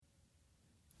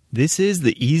This is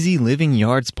the Easy Living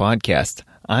Yards podcast.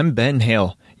 I'm Ben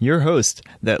Hale, your host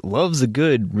that loves a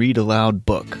good read-aloud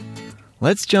book.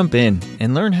 Let's jump in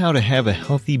and learn how to have a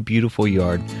healthy, beautiful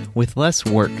yard with less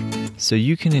work so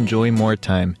you can enjoy more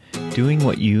time doing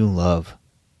what you love.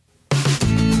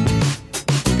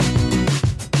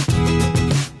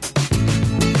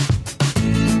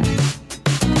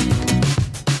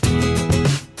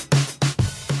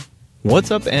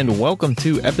 What's up and welcome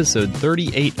to episode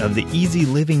 38 of the Easy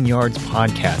Living Yards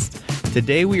podcast.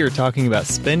 Today we are talking about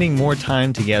spending more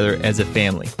time together as a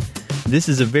family. This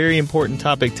is a very important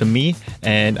topic to me,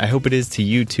 and I hope it is to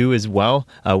you too as well,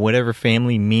 whatever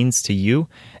family means to you.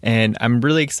 And I'm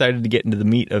really excited to get into the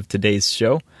meat of today's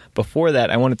show. Before that,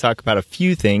 I want to talk about a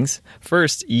few things.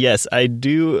 First, yes, I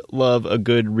do love a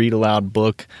good read-aloud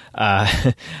book,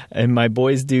 and my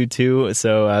boys do too,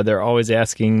 so they're always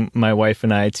asking my wife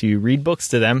and I to read books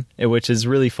to them, which is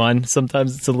really fun.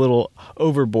 Sometimes it's a little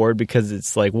overboard because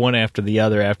it's like one after the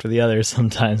other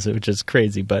sometimes, which is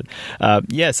crazy. But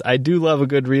yes, I do love a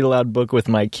good read-aloud book with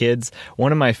my kids.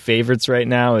 One of my favorites right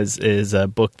now is a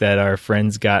book that our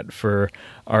friends got for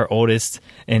our oldest,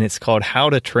 and it's called How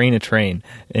to Train a Train,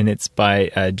 and it's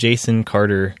by Jason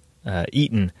Carter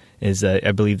Eaton is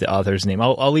I believe the author's name.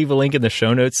 I'll leave a link in the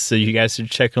show notes so you guys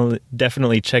should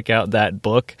definitely check out that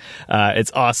book.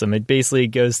 It's awesome. It basically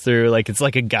goes through it's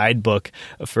like a guidebook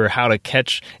for how to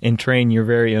catch and train your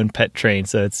very own pet train.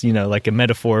 So it's like a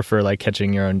metaphor for like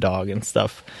catching your own dog and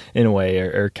stuff in a way,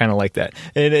 or kind of like that.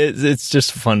 It's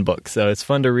just a fun book. So it's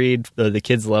fun to read. The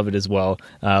kids love it as well.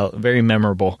 Very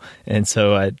memorable, and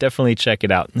so definitely check it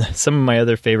out. Some of my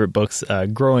other favorite books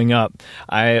growing up,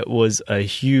 I was a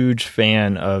huge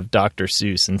fan of Dr.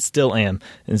 Seuss, and still am.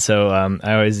 And so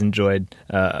I always enjoyed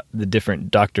the different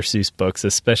Dr. Seuss books,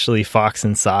 especially Fox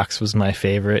and Socks was my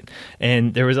favorite.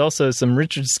 And there was also some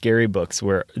Richard Scarry books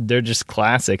where they're just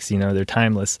classics, they're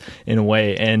timeless in a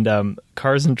way. And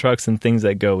Cars and Trucks and Things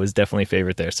That Go was definitely a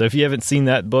favorite there. So if you haven't seen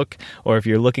that book, or if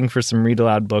you're looking for some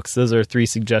read-aloud books, those are 3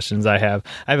 suggestions I have.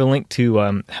 I have a link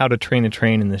to How to Train a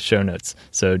Train in the show notes,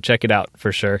 so check it out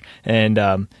for sure. And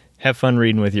have fun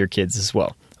reading with your kids as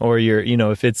well. Or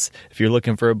if you're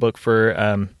looking for a book for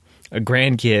a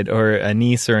grandkid or a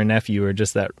niece or a nephew, or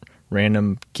just that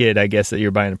random kid, I guess, that you're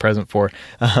buying a present for.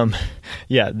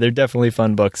 Yeah, they're definitely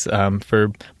fun books for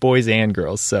boys and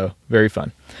girls, so very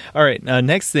fun. All right,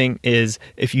 next thing is,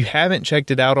 if you haven't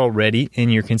checked it out already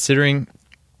and you're considering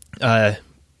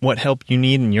what help you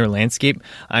need in your landscape,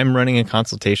 I'm running a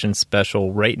consultation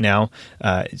special right now.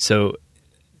 So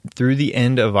through the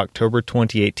end of October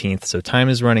 2018, so time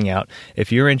is running out.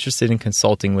 If you're interested in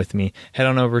consulting with me, head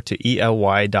on over to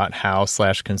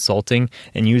ely.how/consulting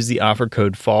and use the offer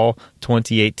code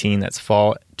FALL2018, that's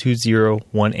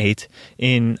FALL2018,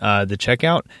 in the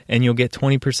checkout, and you'll get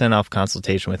 20% off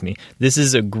consultation with me. This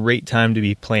is a great time to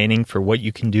be planning for what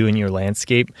you can do in your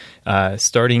landscape.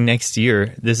 Starting next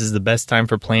year, this is the best time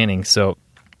for planning. So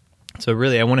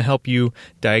really, I want to help you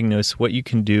diagnose what you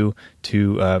can do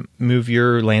to move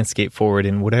your landscape forward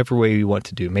in whatever way you want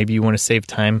to do. Maybe you want to save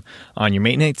time on your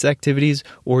maintenance activities,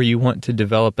 or you want to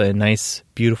develop a nice,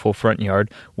 beautiful front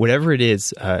yard. Whatever it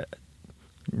is,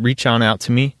 reach on out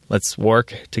to me. Let's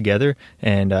work together,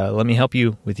 and let me help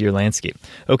you with your landscape.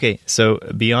 Okay, so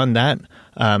beyond that,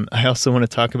 I also want to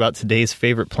talk about today's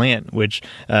favorite plant, which,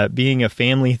 being a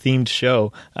family-themed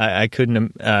show, I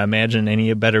couldn't imagine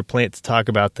any better plant to talk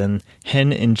about than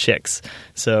hen and chicks.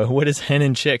 So what is hen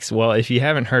and chicks? Well, if you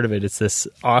haven't heard of it, it's this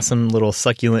awesome little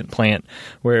succulent plant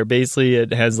where basically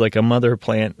it has like a mother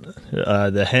plant,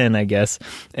 the hen, I guess,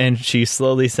 and she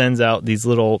slowly sends out these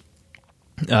little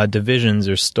divisions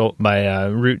or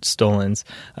root stolons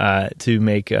to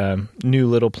make new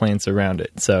little plants around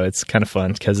it. So it's kind of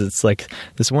fun because it's like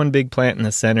this one big plant in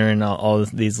the center, and all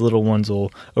these little ones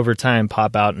will over time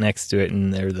pop out next to it,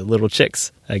 and they're the little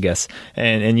chicks, I guess.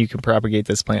 And you can propagate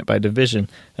this plant by division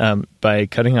by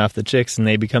cutting off the chicks, and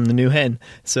they become the new hen.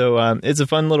 So it's a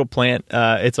fun little plant.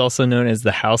 It's also known as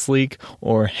the house leek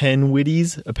or hen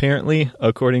widdies, apparently,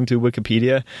 according to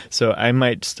Wikipedia. So I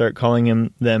might start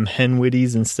calling them hen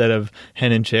widdies instead of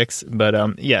hen and chicks.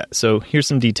 But yeah, so here's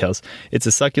some details. It's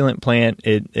a succulent plant.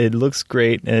 It looks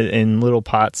great in little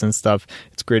pots and stuff.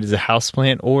 It's great as a house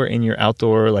plant or in your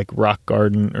outdoor like rock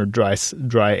garden or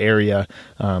dry area.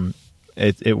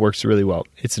 It works really well.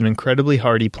 It's an incredibly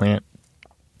hardy plant.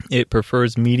 It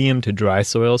prefers medium to dry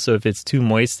soil, so if it's too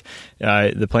moist,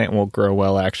 the plant won't grow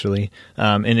well, actually.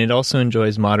 And it also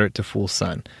enjoys moderate to full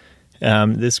sun.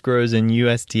 This grows in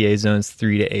USDA zones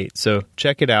 3 to 8. So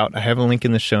check it out. I have a link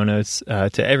in the show notes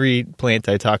to every plant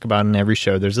I talk about in every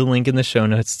show. There's a link in the show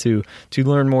notes to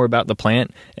learn more about the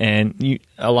plant. And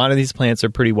a lot of these plants are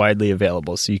pretty widely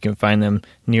available, so you can find them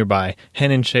nearby.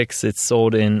 Hen and Chicks, it's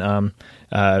sold in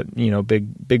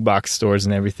big box stores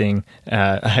and everything.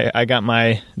 I got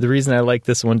the reason I like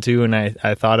this one too, and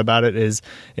I thought about it is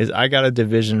I got a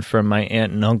division from my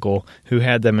aunt and uncle who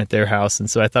had them at their house, and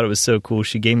so I thought it was so cool.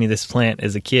 She gave me this plant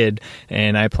as a kid,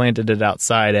 and I planted it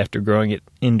outside after growing it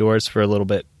indoors for a little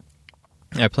bit.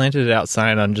 I planted it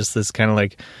outside on just this kind of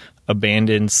like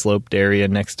abandoned sloped area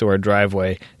next to our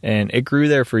driveway, and it grew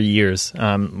there for years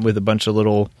with a bunch of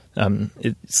little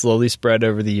it slowly spread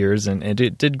over the years, and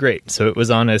it did great. So it was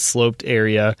on a sloped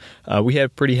area. We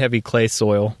had pretty heavy clay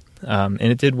soil, and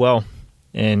it did well.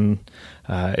 And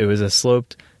it was a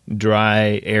sloped,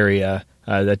 dry area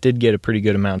that did get a pretty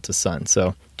good amount of sun.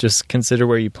 So just consider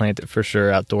where you plant it for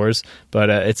sure outdoors. But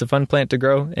it's a fun plant to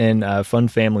grow and a fun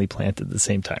family plant at the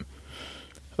same time.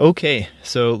 Okay,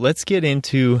 so let's get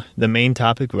into the main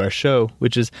topic of our show,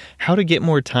 which is how to get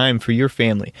more time for your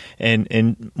family.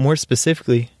 And more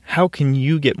specifically, how can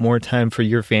you get more time for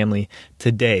your family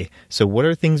today? So what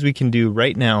are things we can do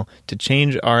right now to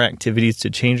change our activities,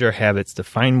 to change our habits, to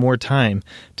find more time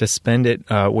to spend it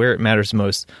where it matters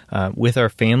most with our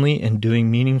family and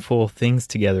doing meaningful things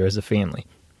together as a family?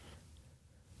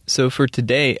 So for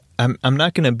today, I'm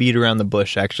not going to beat around the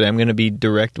bush, actually. I'm going to be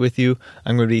direct with you.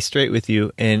 I'm going to be straight with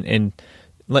you and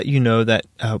let you know that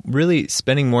really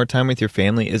spending more time with your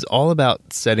family is all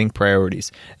about setting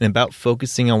priorities and about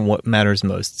focusing on what matters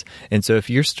most. And so if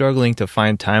you're struggling to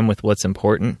find time with what's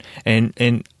important, and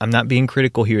I'm not being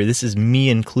critical here, this is me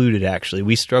included, actually.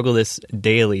 We struggle this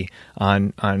daily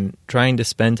on trying to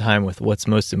spend time with what's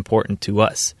most important to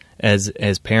us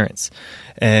as parents.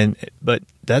 But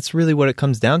that's really what it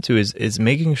comes down to is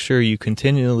making sure you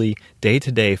continually, day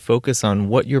to day, focus on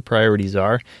what your priorities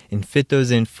are and fit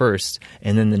those in first,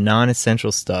 and then the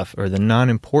non-essential stuff or the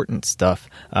non-important stuff,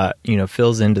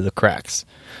 fills into the cracks.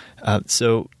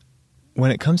 So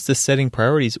when it comes to setting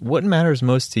priorities, what matters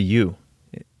most to you?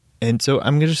 And so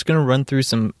I'm just going to run through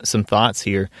some thoughts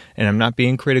here, and I'm not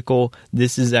being critical.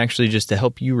 This is actually just to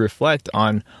help you reflect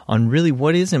on really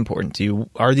what is important to you.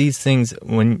 Are these things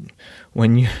when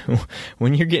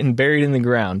you're getting buried in the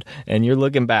ground and you're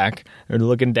looking back or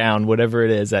looking down, whatever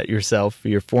it is, at yourself,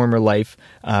 your former life,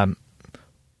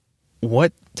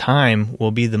 what time will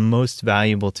be the most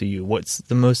valuable to you? What's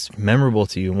the most memorable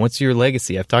to you? And what's your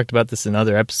legacy? I've talked about this in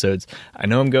other episodes. I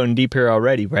know I'm going deep here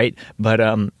already, right? But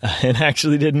and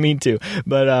actually didn't mean to.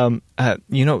 But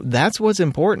that's what's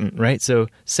important, right? So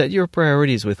set your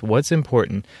priorities with what's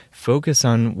important. Focus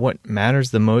on what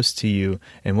matters the most to you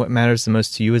and what matters the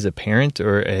most to you as a parent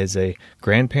or as a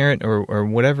grandparent or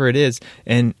whatever it is,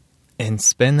 and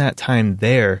spend that time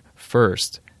there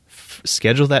first.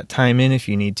 Schedule that time in if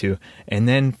you need to, and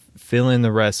then fill in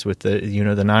the rest with the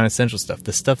non-essential stuff,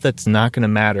 the stuff that's not going to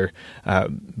matter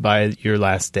by your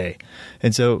last day.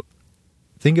 And so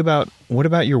think about, what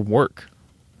about your work?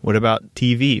 What about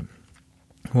TV?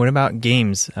 What about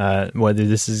games? Whether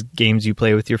this is games you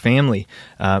play with your family,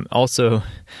 also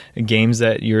games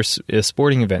at your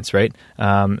sporting events, right?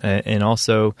 And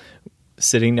also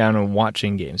sitting down and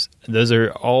watching games. Those are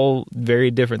all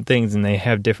very different things, and they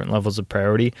have different levels of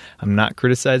priority. I'm not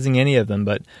criticizing any of them,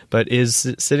 but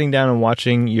is sitting down and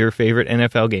watching your favorite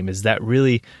NFL game, is that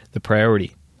really the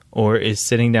priority? Or is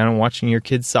sitting down and watching your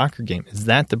kid's soccer game, is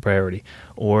that the priority?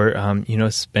 Or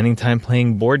spending time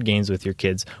playing board games with your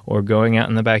kids, or going out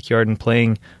in the backyard and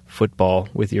playing football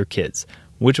with your kids?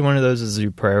 Which one of those is your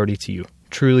priority to you?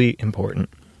 Truly important.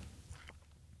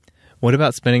 What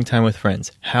about spending time with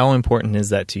friends? How important is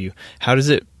that to you? How does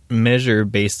it measure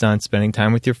based on spending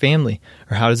time with your family?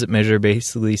 Or how does it measure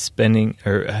basically spending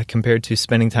or compared to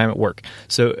spending time at work?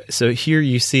 So here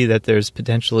you see that there's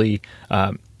potentially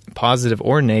positive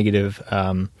or negative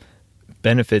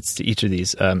benefits to each of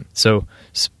these. So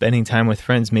spending time with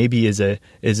friends maybe is a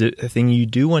thing you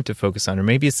do want to focus on, or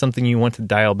maybe it's something you want to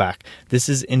dial back. This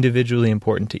is individually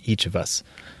important to each of us.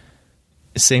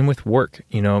 Same with work.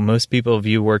 Most people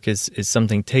view work as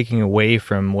something taking away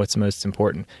from what's most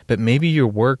important. But maybe your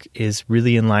work is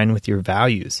really in line with your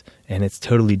values, and it's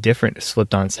totally different. It's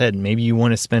flipped on its head. Maybe you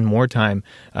want to spend more time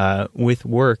with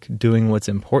work doing what's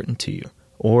important to you.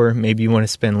 Or maybe you want to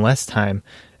spend less time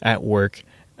at work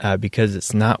because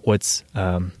it's not what's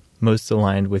most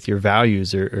aligned with your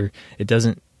values, or it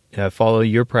doesn't follow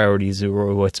your priorities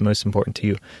or what's most important to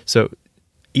you. So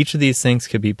each of these things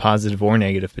could be positive or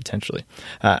negative potentially.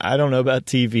 I don't know about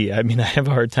TV. I mean, I have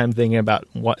a hard time thinking about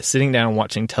sitting down and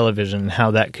watching television and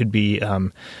how that could be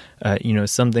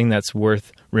something that's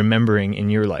worth remembering in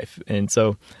your life. And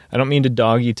so I don't mean to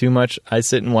dog you too much. I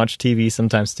sit and watch TV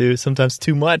sometimes too, sometimes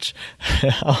too much.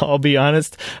 I'll be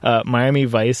honest. Miami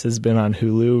Vice has been on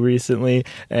Hulu recently,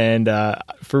 and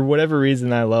for whatever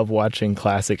reason, I love watching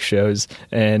classic shows.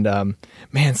 And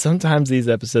man, sometimes these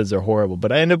episodes are horrible,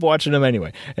 but I end up watching them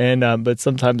anyway. And but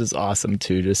sometimes it's awesome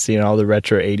too, just seeing all the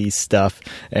retro '80s stuff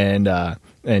and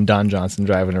Don Johnson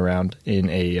driving around in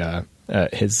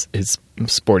his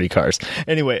sporty cars.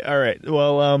 Anyway, all right.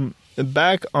 Well,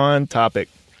 back on topic.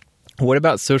 What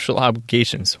about social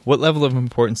obligations? What level of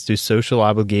importance do social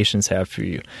obligations have for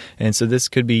you? And so this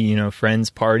could be,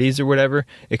 friends, parties, or whatever.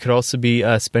 It could also be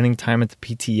spending time at the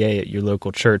PTA at your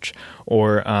local church,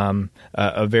 or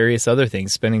various other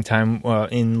things, spending time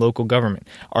in local government.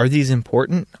 Are these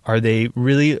important? Are they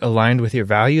really aligned with your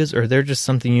values, or they're just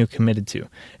something you committed to?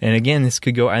 And again, this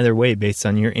could go either way based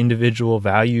on your individual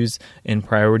values and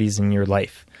priorities in your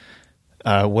life.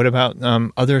 What about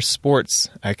other sports?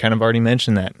 I kind of already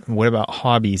mentioned that. What about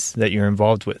hobbies that you're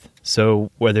involved with? So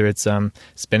whether it's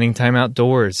spending time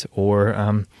outdoors,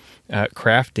 or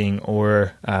crafting,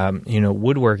 or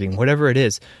woodworking, whatever it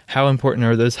is, how important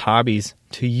are those hobbies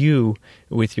to you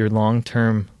with your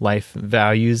long-term life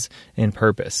values and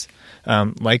purpose?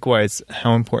 Likewise,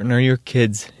 how important are your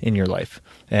kids in your life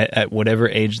at whatever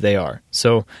age they are?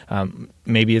 So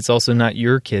maybe it's also not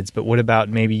your kids, but what about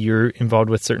maybe you're involved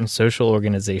with certain social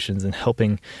organizations and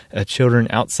helping children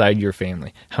outside your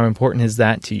family? How important is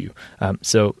that to you?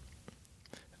 So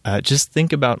just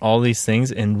think about all these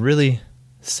things and really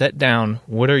set down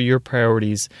what are your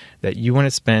priorities that you want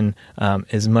to spend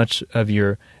as much of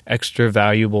your extra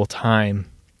valuable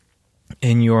time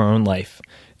in your own life,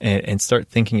 and start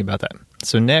thinking about that.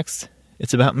 So next,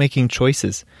 it's about making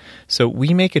choices. So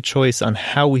we make a choice on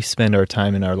how we spend our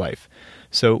time in our life.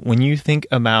 So when you think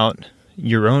about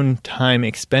your own time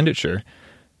expenditure,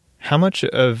 how much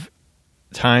of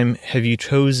time have you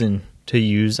chosen to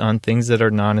use on things that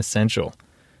are non-essential?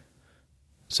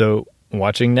 So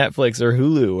watching Netflix or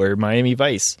Hulu or Miami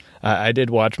Vice. I did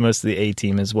watch most of the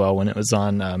A-Team as well when it was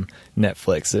on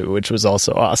Netflix, which was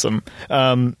also awesome.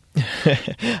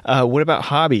 What about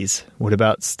hobbies? What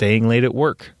about staying late at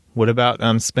work? What about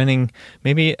spending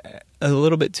maybe a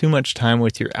little bit too much time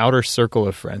with your outer circle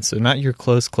of friends? So not your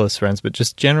close friends, but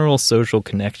just general social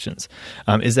connections.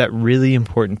 Is that really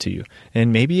important to you?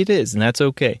 And maybe it is, and that's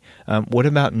okay. What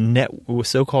about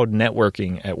so-called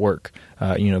networking at work?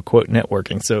 Quote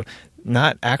networking. So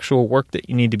not actual work that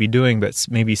you need to be doing, but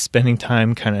maybe spending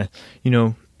time kind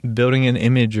of, building an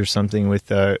image or something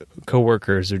with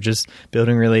coworkers, or just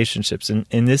building relationships. And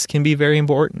this can be very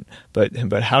important, but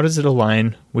how does it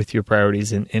align with your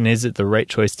priorities, and is it the right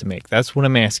choice to make? That's what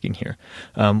I'm asking here.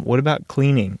 What about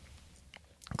cleaning?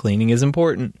 Cleaning is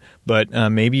important, but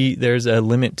maybe there's a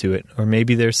limit to it, or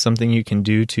maybe there's something you can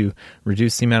do to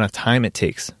reduce the amount of time it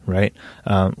takes, right?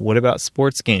 What about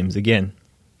sports games? Again,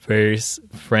 various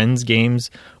friends games,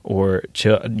 or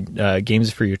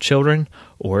games for your children,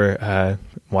 or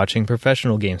watching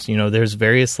professional games. There's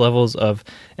various levels of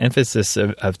emphasis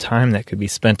of time that could be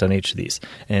spent on each of these.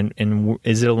 And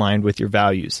is it aligned with your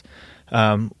values?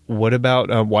 What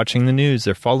about watching the news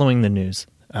or following the news?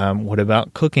 What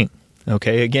about cooking?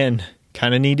 Okay, again,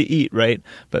 kind of need to eat, right?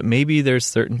 But maybe there's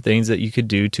certain things that you could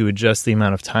do to adjust the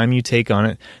amount of time you take on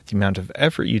it, the amount of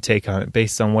effort you take on it,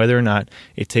 based on whether or not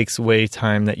it takes away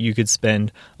time that you could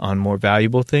spend on more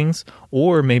valuable things,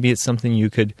 or maybe it's something you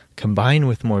could combine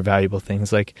with more valuable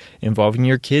things, like involving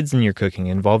your kids in your cooking,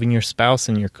 involving your spouse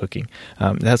in your cooking,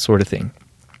 that sort of thing.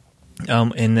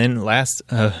 And then last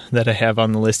that I have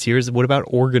on the list here is, what about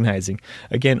organizing?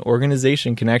 Again,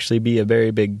 organization can actually be a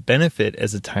very big benefit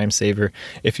as a time saver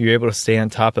if you're able to stay on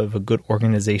top of a good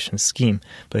organization scheme.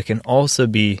 But it can also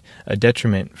be a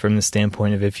detriment from the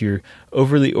standpoint of if you're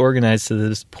overly organized to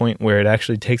this point where it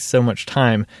actually takes so much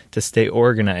time to stay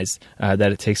organized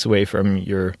that it takes away from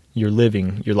your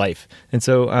living, your life. And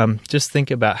so just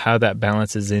think about how that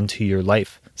balances into your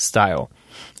lifestyle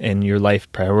and your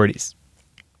life priorities.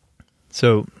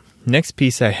 So next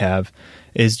piece I have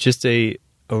is just a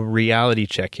reality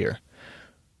check here.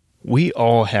 We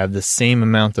all have the same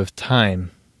amount of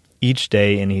time each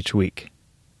day and each week.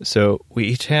 So we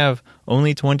each have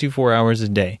only 24 hours a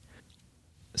day.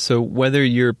 So whether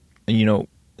you're,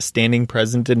 standing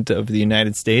president of the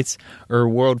United States or a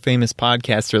world famous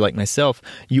podcaster like myself,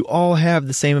 you all have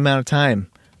the same amount of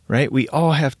time, right? We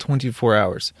all have 24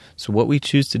 hours. So what we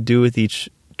choose to do with each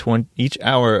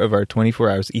hour of our 24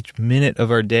 hours, each minute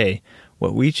of our day,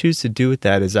 what we choose to do with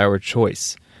that is our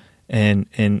choice. And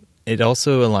it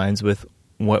also aligns with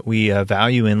what we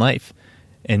value in life.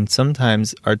 And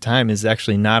sometimes our time is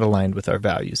actually not aligned with our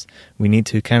values. We need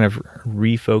to kind of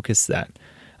refocus that.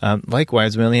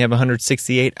 Likewise, we only have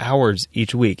 168 hours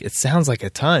each week. It sounds like a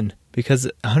ton because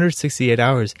 168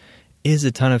 hours is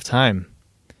a ton of time.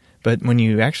 But when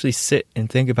you actually sit and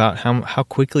think about how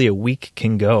quickly a week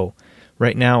can go,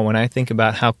 right now, when I think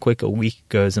about how quick a week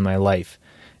goes in my life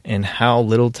and how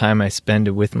little time I spend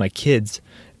with my kids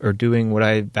or doing what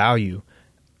I value,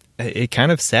 it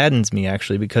kind of saddens me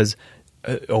actually, because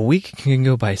a week can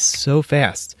go by so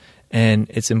fast. And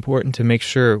it's important to make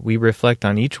sure we reflect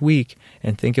on each week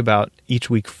and think about each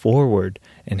week forward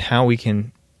and how we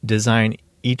can design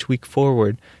each week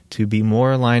forward to be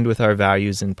more aligned with our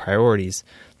values and priorities,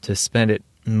 to spend it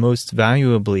most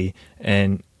valuably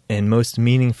and most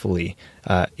meaningfully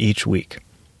each week.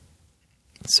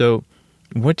 So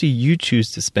what do you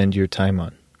choose to spend your time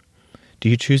on? Do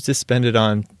you choose to spend it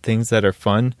on things that are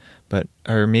fun but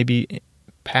are maybe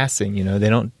passing? They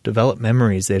don't develop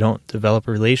memories, they don't develop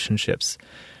relationships,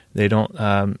 they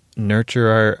don't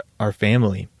nurture our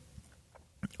family?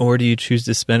 Or do you choose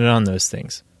to spend it on those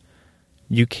things?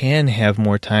 You can have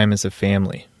more time as a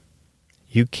family.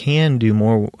 You can do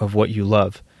more of what you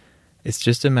love. It's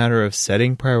just a matter of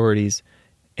setting priorities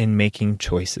and making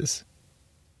choices.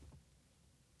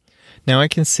 Now, I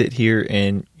can sit here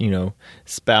and,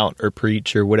 spout or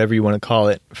preach or whatever you want to call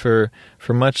it for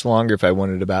much longer if I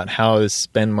wanted about how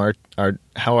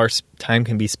our time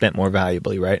can be spent more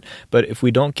valuably, right? But if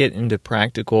we don't get into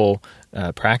practical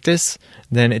practice,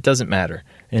 then it doesn't matter.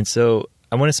 And so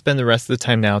I want to spend the rest of the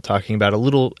time now talking about a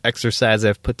little exercise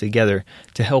I've put together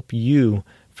to help you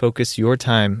focus your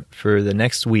time for the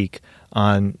next week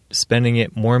on spending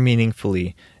it more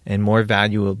meaningfully and more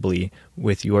valuably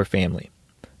with your family.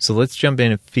 So let's jump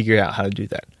in and figure out how to do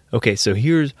that. Okay, so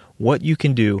here's what you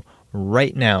can do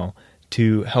right now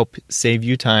to help save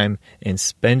you time and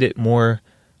spend it more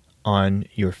on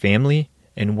your family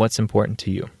and what's important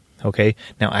to you. Okay,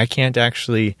 now I can't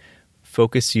actually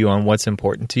focus you on what's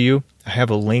important to you. I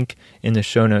have a link in the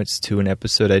show notes to an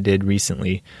episode I did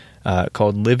recently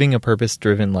called Living a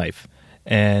Purpose-Driven Life.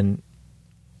 And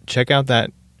check out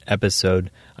that episode.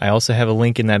 I also have a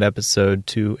link in that episode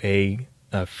to a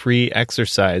free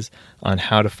exercise on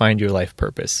how to find your life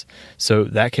purpose. So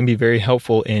that can be very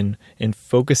helpful in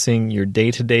focusing your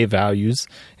day-to-day values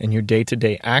and your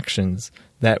day-to-day actions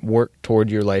that work toward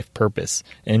your life purpose.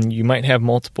 And you might have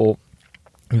multiple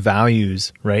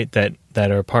values, right, that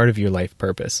are part of your life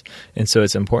purpose. And so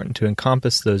it's important to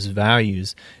encompass those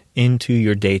values into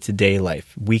your day-to-day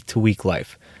life, week-to-week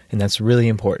life. And that's really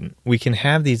important. We can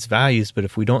have these values, but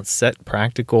if we don't set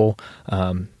practical,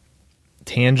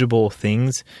 tangible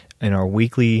things in our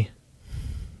weekly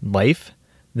life,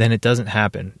 then it doesn't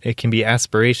happen. It can be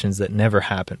aspirations that never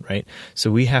happen, right?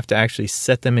 So we have to actually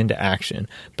set them into action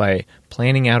by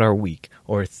planning out our week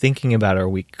or thinking about our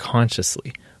week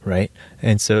consciously, right?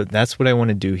 And so that's what I want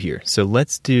to do here. So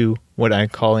let's do what I'm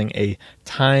calling a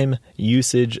time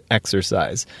usage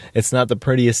exercise. It's not the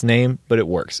prettiest name, but it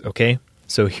works, okay?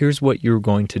 So here's what you're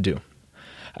going to do.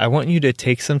 I want you to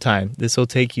take some time. This will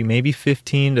take you maybe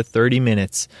 15 to 30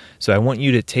 minutes. So I want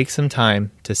you to take some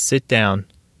time to sit down,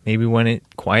 maybe when it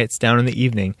quiets down in the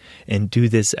evening, and do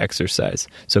this exercise.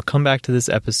 So come back to this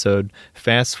episode,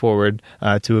 fast forward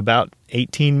to about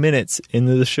 18 minutes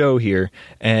into the show here,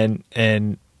 and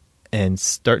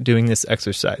start doing this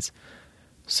exercise.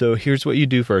 So here's what you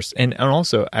do first. And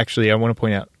also, actually, I want to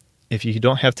point out, if you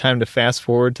don't have time to fast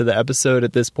forward to the episode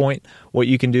at this point, what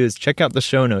you can do is check out the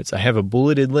show notes. I have a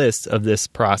bulleted list of this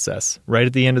process right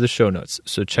at the end of the show notes.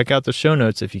 So check out the show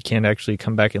notes if you can't actually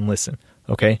come back and listen.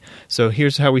 Okay? So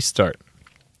here's how we start.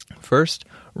 First,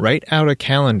 write out a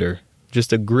calendar,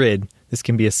 just a grid. This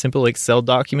can be a simple Excel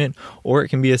document, or it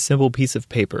can be a simple piece of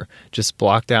paper, just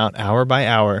blocked out hour by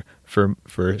hour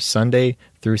for Sunday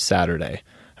through Saturday.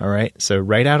 All right? So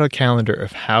write out a calendar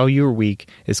of how your week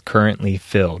is currently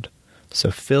filled. So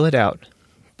fill it out.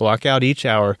 Block out each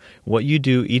hour, what you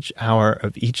do each hour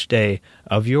of each day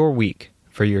of your week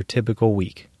for your typical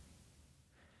week.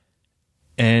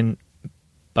 And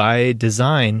by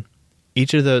design,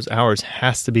 each of those hours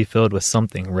has to be filled with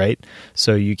something, right?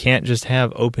 So you can't just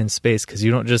have open space because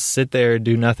you don't just sit there and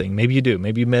do nothing. Maybe you do.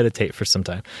 Maybe you meditate for some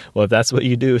time. Well, if that's what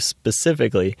you do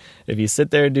specifically, if you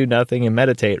sit there and do nothing and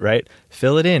meditate, right?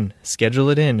 Fill it in, schedule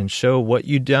it in, and show what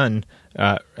you've done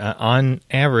on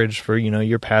average for,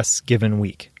 your past given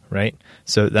week, right?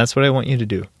 So that's what I want you to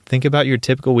do. Think about your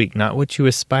typical week, not what you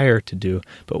aspire to do,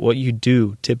 but what you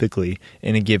do typically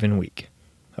in a given week,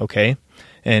 okay?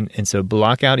 And so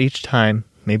block out each time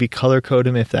Maybe color code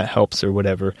them if that helps or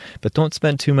whatever, but don't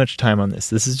spend too much time on this.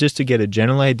 This is just to get a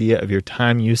general idea of your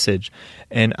time usage,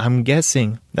 and I'm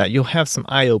guessing that you'll have some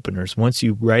eye-openers once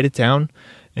you write it down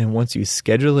and once you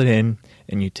schedule it in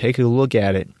and you take a look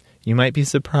at it. You might be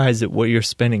surprised at what you're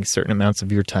spending certain amounts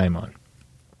of your time on.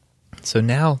 So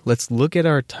now let's look at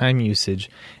our time usage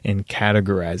and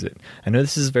categorize it. I know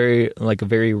this is a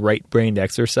very right-brained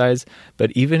exercise,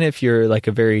 but even if you're like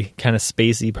a very kind of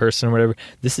spacey person or whatever,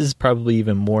 this is probably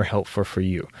even more helpful for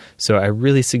you. So I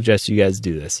really suggest you guys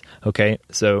do this. Okay,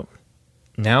 so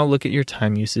now look at your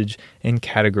time usage and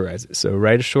categorize it. So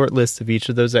write a short list of each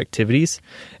of those activities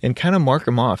and kind of mark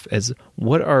them off as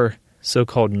what are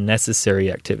so-called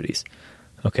necessary activities.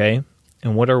 Okay,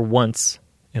 and what are wants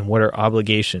and what are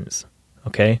obligations.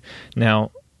 Okay,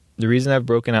 now the reason I've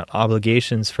broken out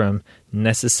obligations from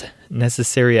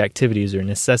necessary activities or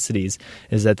necessities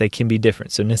is that they can be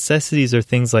different. So necessities are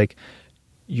things like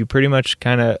you pretty much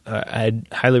kind of, I'd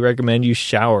highly recommend you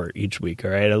shower each week, all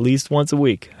right, at least once a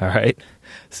week, all right?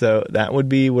 So that would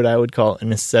be what I would call a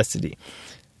necessity.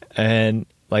 And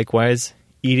likewise,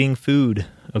 eating food,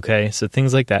 okay, so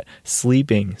things like that.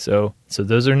 Sleeping, so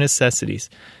those are necessities,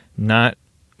 not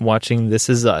watching This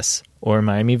Is Us or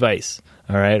Miami Vice,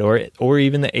 all right, or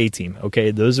even the A-Team,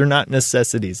 okay? Those are not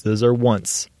necessities. Those are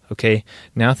wants, okay?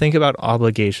 Now think about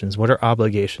obligations. What are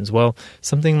obligations? Well,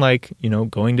 something like,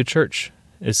 going to church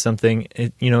is something,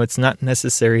 it's not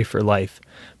necessary for life,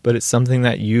 but it's something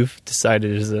that you've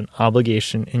decided is an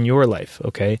obligation in your life,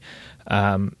 okay?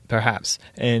 Perhaps.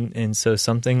 And so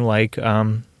something like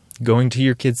going to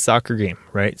your kid's soccer game,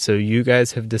 right? So you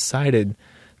guys have decided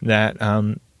that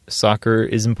soccer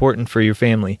is important for your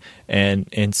family,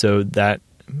 and so that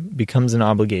becomes an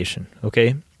obligation,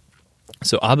 okay?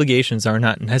 So obligations are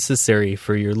not necessary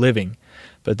for your living,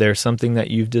 but they're something that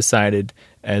you've decided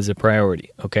as a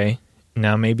priority, okay?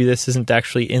 Now maybe this isn't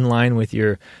actually in line with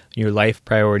your life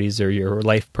priorities or your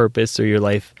life purpose or your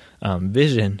life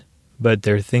vision, but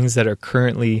they're things that are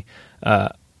currently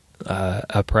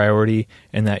a priority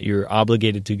and that you're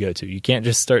obligated to go to. You can't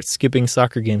just start skipping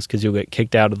soccer games because you'll get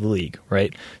kicked out of the league,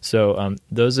 right? So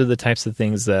those are the types of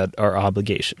things that are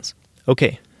obligations.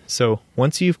 Okay, so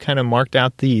once you've kind of marked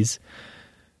out these,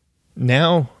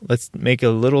 now let's make a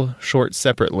little short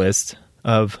separate list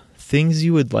of things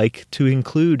you would like to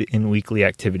include in weekly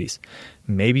activities.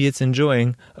 Maybe it's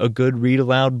enjoying a good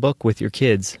read-aloud book with your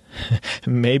kids.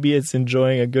 Maybe it's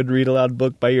enjoying a good read-aloud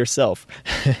book by yourself.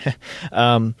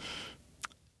 I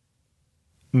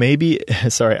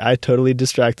totally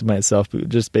distracted myself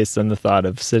just based on the thought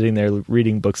of sitting there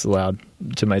reading books aloud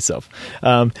to myself.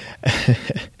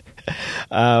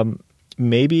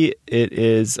 Maybe it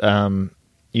is,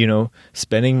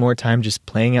 spending more time just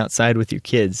playing outside with your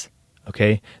kids.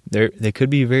 Okay, they could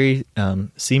be very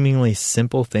seemingly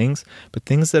simple things, but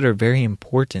things that are very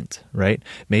important, right?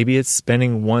 Maybe it's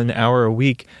spending 1 hour a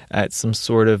week at some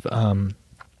sort of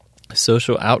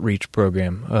social outreach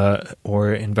program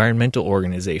or environmental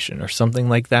organization or something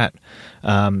like that.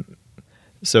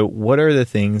 So what are the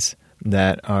things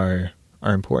that are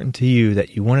important to you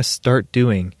that you want to start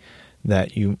doing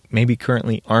that you maybe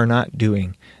currently are not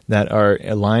doing, that are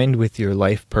aligned with your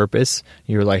life purpose,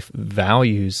 your life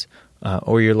values,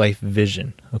 or your life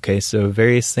vision? Okay, so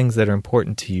various things that are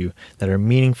important to you, that are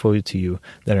meaningful to you,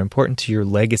 that are important to your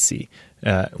legacy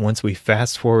once we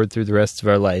fast forward through the rest of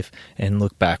our life and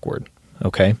look backward,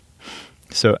 okay?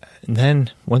 So then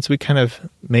once we kind of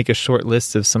make a short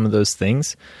list of some of those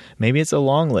things, maybe it's a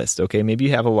long list, okay? Maybe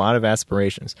you have a lot of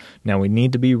aspirations. Now we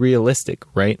need to be realistic,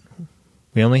 right?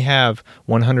 We only have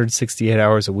 168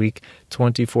 hours a week,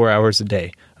 24 hours a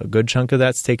day. A good chunk of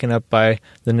that's taken up by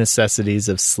the necessities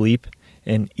of sleep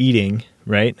and eating,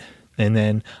 right? And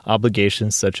then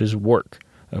obligations such as work,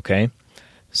 okay?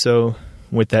 So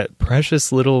with that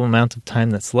precious little amount of time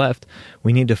that's left,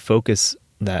 we need to focus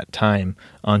that time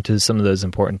onto some of those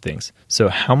important things. So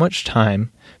how much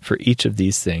time for each of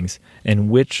these things and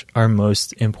which are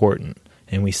most important?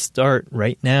 And we start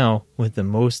right now with the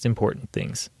most important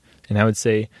things. And I would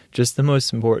say just the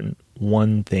most important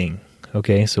one thing.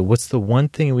 Okay, so what's the one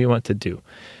thing we want to do?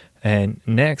 And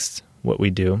next, what we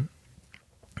do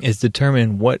is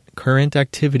determine what current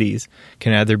activities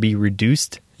can either be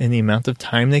reduced in the amount of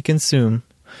time they consume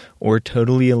or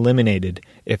totally eliminated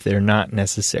if they're not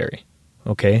necessary.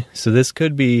 Okay, so this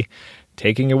could be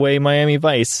taking away Miami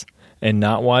Vice and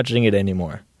not watching it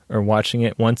anymore, or watching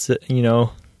it once,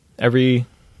 every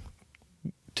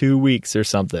 2 weeks or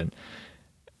something.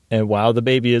 And while the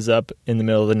baby is up in the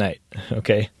middle of the night,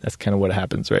 okay? That's kind of what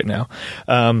happens right now.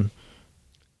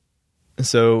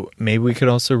 So maybe we could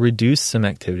also reduce some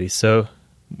activities. So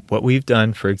what we've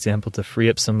done, for example, to free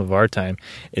up some of our time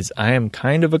is I am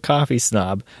kind of a coffee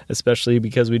snob, especially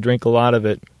because we drink a lot of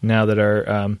it now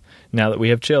that we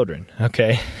have children.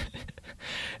 Okay.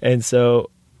 And so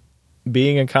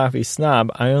being a coffee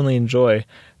snob, I only enjoy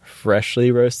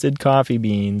freshly roasted coffee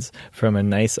beans from a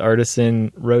nice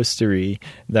artisan roastery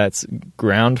that's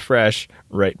ground fresh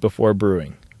right before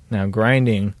brewing. Now,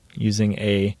 grinding using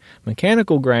a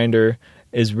mechanical grinder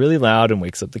is really loud and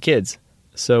wakes up the kids.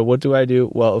 So what do?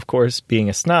 Well, of course, being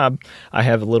a snob, I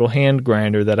have a little hand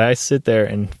grinder that I sit there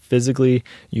and physically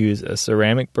use a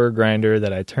ceramic burr grinder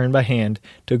that I turn by hand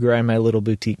to grind my little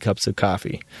boutique cups of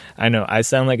coffee. I know I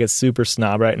sound like a super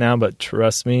snob right now, but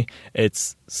trust me,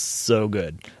 it's so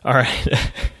good. All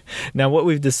right. Now, what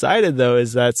we've decided, though,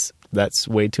 is that's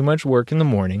way too much work in the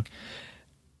morning.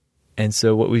 And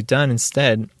so what we've done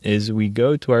instead is we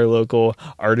go to our local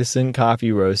artisan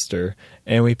coffee roaster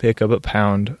and we pick up a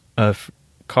pound of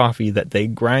coffee that they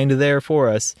grind there for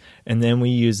us, and then we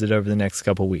use it over the next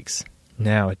couple weeks.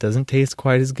 Now, it doesn't taste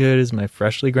quite as good as my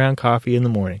freshly ground coffee in the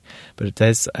morning, but it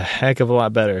tastes a heck of a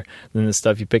lot better than the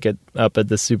stuff you pick up at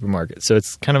the supermarket. So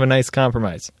it's kind of a nice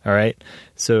compromise, all right?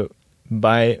 So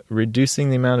by reducing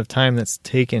the amount of time that's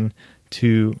taken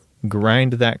to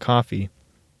grind that coffee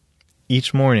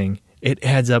each morning, it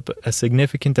adds up a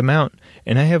significant amount,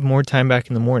 and I have more time back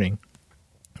in the morning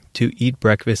to eat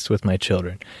breakfast with my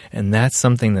children. And that's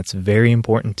something that's very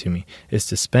important to me, is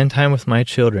to spend time with my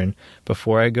children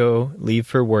before I leave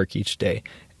for work each day.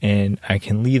 And I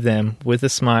can leave them with a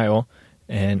smile,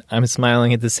 and I'm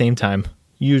smiling at the same time,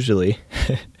 usually.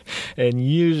 And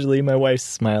usually my wife's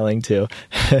smiling too.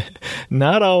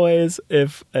 Not always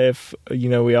if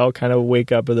we all kind of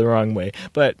wake up in the wrong way.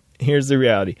 But here's the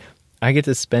reality. I get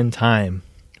to spend time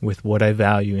with what I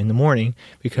value in the morning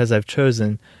because I've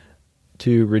chosen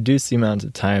to reduce the amount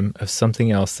of time of something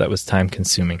else that was time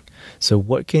consuming. So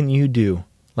what can you do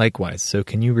likewise? So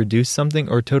can you reduce something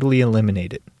or totally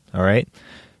eliminate it? All right.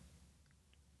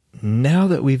 Now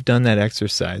that we've done that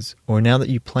exercise, or now that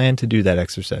you plan to do that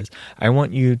exercise, I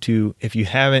want you to, if you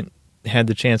haven't had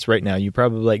the chance right now, you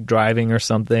probably like driving or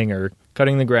something, or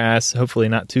cutting the grass, hopefully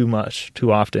not too much,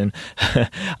 too often,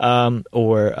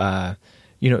 or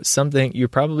something, you're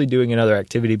probably doing another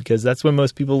activity, because that's when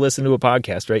most people listen to a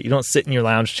podcast, right? You don't sit in your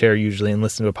lounge chair usually and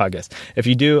listen to a podcast. If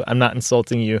you do, I'm not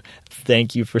insulting you.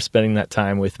 Thank you for spending that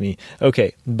time with me.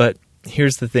 Okay, but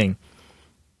here's the thing.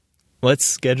 Let's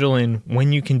schedule in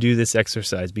when you can do this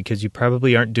exercise, because you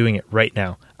probably aren't doing it right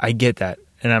now. I get that,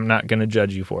 and I'm not going to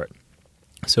judge you for it.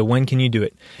 So when can you do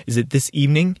it? Is it this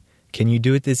evening? Can you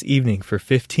do it this evening for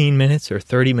 15 minutes or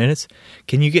 30 minutes?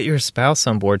 Can you get your spouse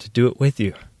on board to do it with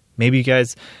you? Maybe you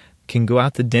guys can go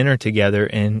out to dinner together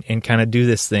and kind of do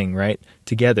this thing, right,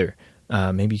 together.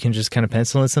 Maybe you can just kind of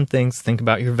pencil in some things, think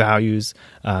about your values.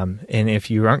 And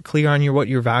if you aren't clear on what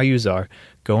your values are,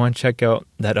 go and check out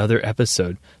that other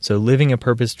episode. So Living a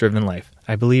Purpose-Driven Life.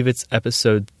 I believe it's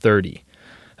episode 30.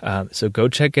 So go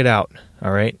check it out,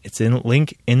 all right? It's in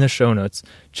link in the show notes.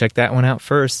 Check that one out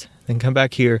first, then come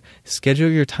back here. Schedule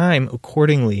your time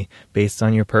accordingly based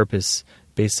on your purpose,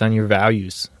 based on your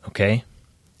values, okay?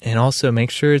 And also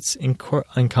make sure it's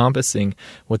encompassing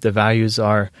what the values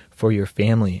are for your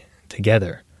family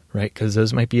together, right? Because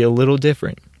those might be a little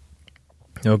different.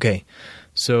 Okay,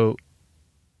 so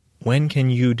when can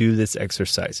you do this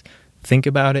exercise? Think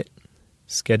about it,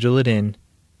 schedule it in,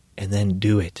 and then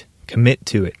do it. Commit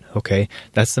to it, okay?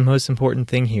 That's the most important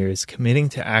thing here, is committing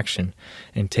to action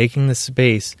and taking the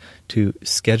space to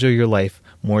schedule your life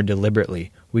more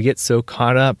deliberately. We get so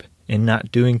caught up in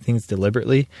not doing things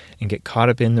deliberately and get caught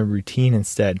up in the routine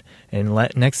instead. And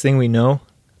next thing we know,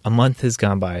 a month has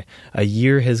gone by, a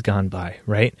year has gone by,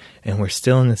 right? And we're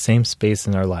still in the same space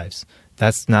in our lives.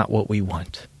 That's not what we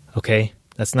want, okay?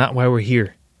 That's not why we're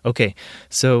here. Okay,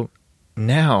 so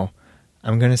now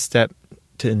I'm going to step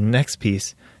to the next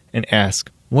piece and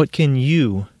ask, what can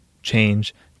you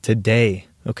change today?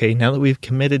 Okay, now that we've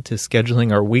committed to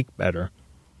scheduling our week better,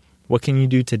 what can you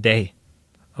do today?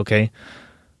 Okay,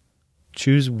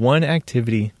 choose one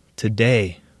activity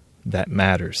today that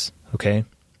matters, okay?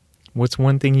 What's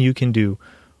one thing you can do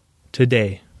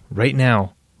today, right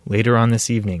now, later on this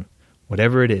evening,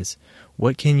 whatever it is?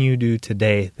 What can you do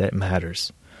today that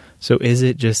matters? So is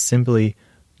it just simply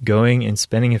going and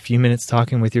spending a few minutes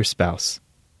talking with your spouse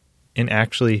and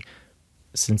actually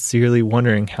sincerely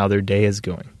wondering how their day is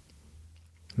going?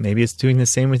 Maybe it's doing the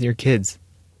same with your kids,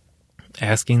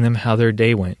 asking them how their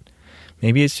day went.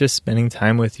 Maybe it's just spending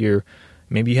time with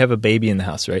maybe you have a baby in the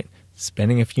house, right?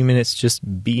 Spending a few minutes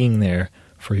just being there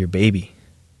for your baby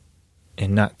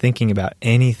and not thinking about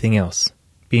anything else.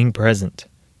 Being present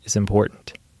is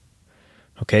important.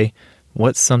 Okay?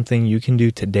 What's something you can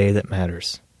do today that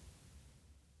matters?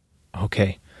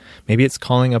 Okay. Maybe it's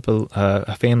calling up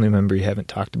a family member you haven't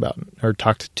talked about or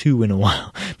talked to in a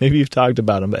while. Maybe you've talked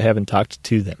about them but haven't talked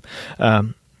to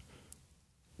them.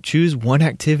 Choose one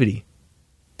activity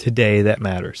today that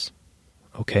matters.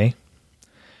 Okay?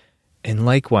 And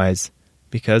likewise,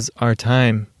 because our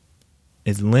time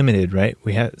is limited, right?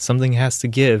 Something has to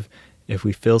give if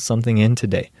we fill something in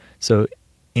today. So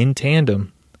in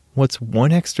tandem, what's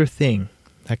one extra thing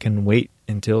that can wait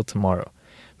until tomorrow?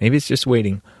 Maybe it's just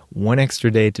waiting one extra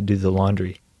day to do the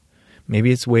laundry.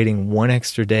 Maybe it's waiting one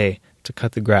extra day to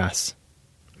cut the grass.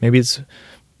 Maybe it's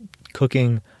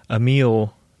cooking a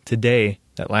meal today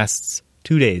that lasts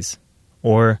 2 days,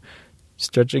 or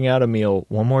stretching out a meal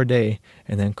one more day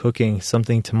and then cooking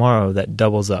something tomorrow that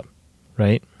doubles up,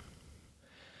 right?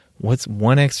 What's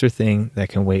one extra thing that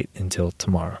can wait until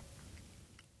tomorrow?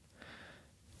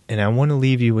 And I want to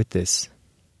leave you with this.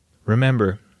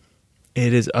 Remember,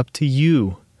 it is up to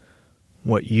you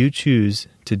what you choose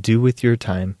to do with your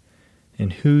time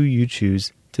and who you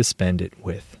choose to spend it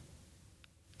with.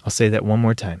 I'll say that one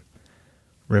more time.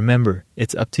 Remember,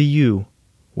 it's up to you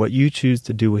what you choose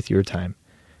to do with your time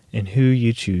and who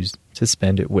you choose to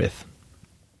spend it with.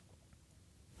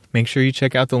 Make sure you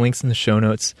check out the links in the show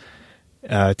notes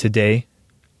today.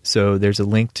 So there's a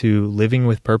link to Living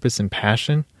with Purpose and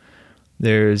Passion.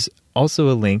 There's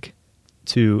also a link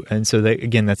to, and so that,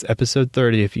 again, that's episode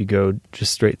 30 if you go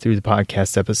just straight through the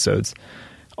podcast episodes.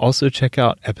 Also check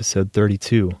out episode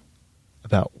 32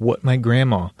 about what my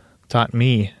grandma taught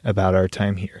me about our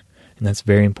time here. And that's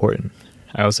very important.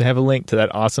 I also have a link to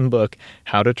that awesome book,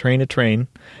 How to Train a Train,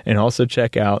 and also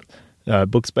check out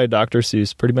books by Dr.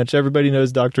 Seuss. Pretty much everybody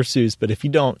knows Dr. Seuss, but if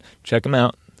you don't, check them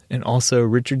out. And also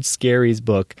Richard Scarry's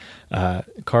book,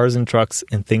 Cars and Trucks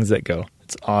and Things That Go.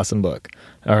 It's an awesome book.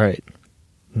 All right.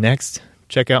 Next,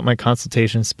 check out my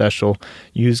consultation special.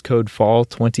 Use code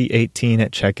FALL2018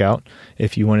 at checkout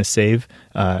if you want to save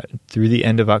through the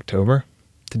end of October.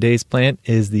 Today's plant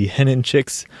is the Hen and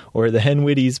Chicks, or the Hen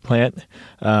Witties plant.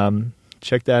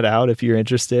 Check that out if you're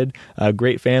interested. A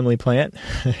great family plant.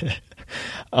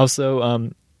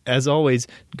 Also, as always,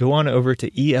 go on over to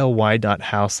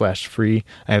ely.how/free.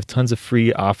 I have tons of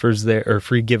free offers there, or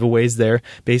free giveaways there.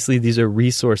 Basically, these are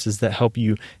resources that help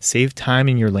you save time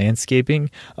in your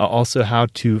landscaping. Also, how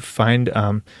to find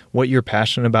what you're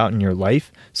passionate about in your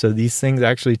life. So these things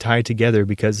actually tie together,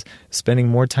 because spending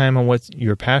more time on what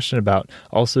you're passionate about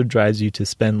also drives you to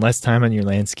spend less time on your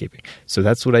landscaping. So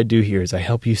that's what I do here, is I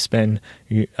help you spend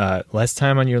less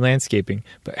time on your landscaping,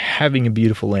 but having a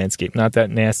beautiful landscape, not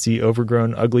that nasty,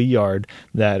 overgrown, ugly yard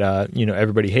that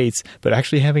everybody hates, but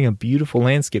actually having a beautiful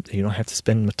landscape that you don't have to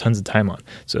spend tons of time on.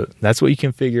 So that's what you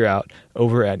can figure out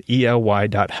over at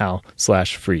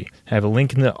ely.how/free. I have a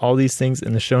link to all these things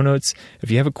in the show notes.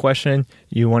 If you have a question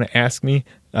you want to ask me,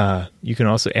 you can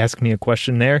also ask me a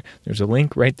question there. There's a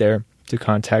link right there to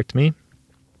contact me.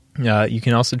 You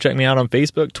can also check me out on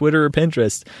Facebook, Twitter, or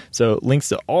Pinterest. So links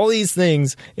to all these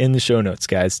things in the show notes,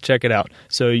 guys. Check it out.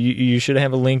 So you should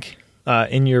have a link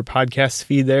in your podcast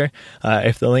feed there.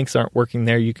 If the links aren't working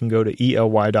there, you can go to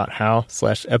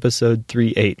ely.how/episode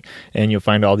 38 and you'll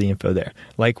find all the info there.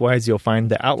 Likewise, you'll find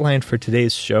the outline for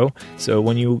today's show. So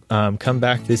when you come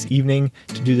back this evening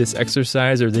to do this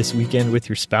exercise, or this weekend with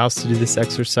your spouse to do this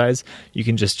exercise, you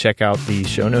can just check out the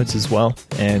show notes as well,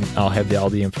 and I'll have all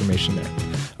the information there.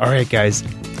 All right, guys,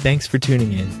 thanks for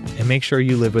tuning in, and make sure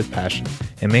you live with passion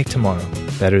and make tomorrow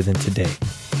better than today.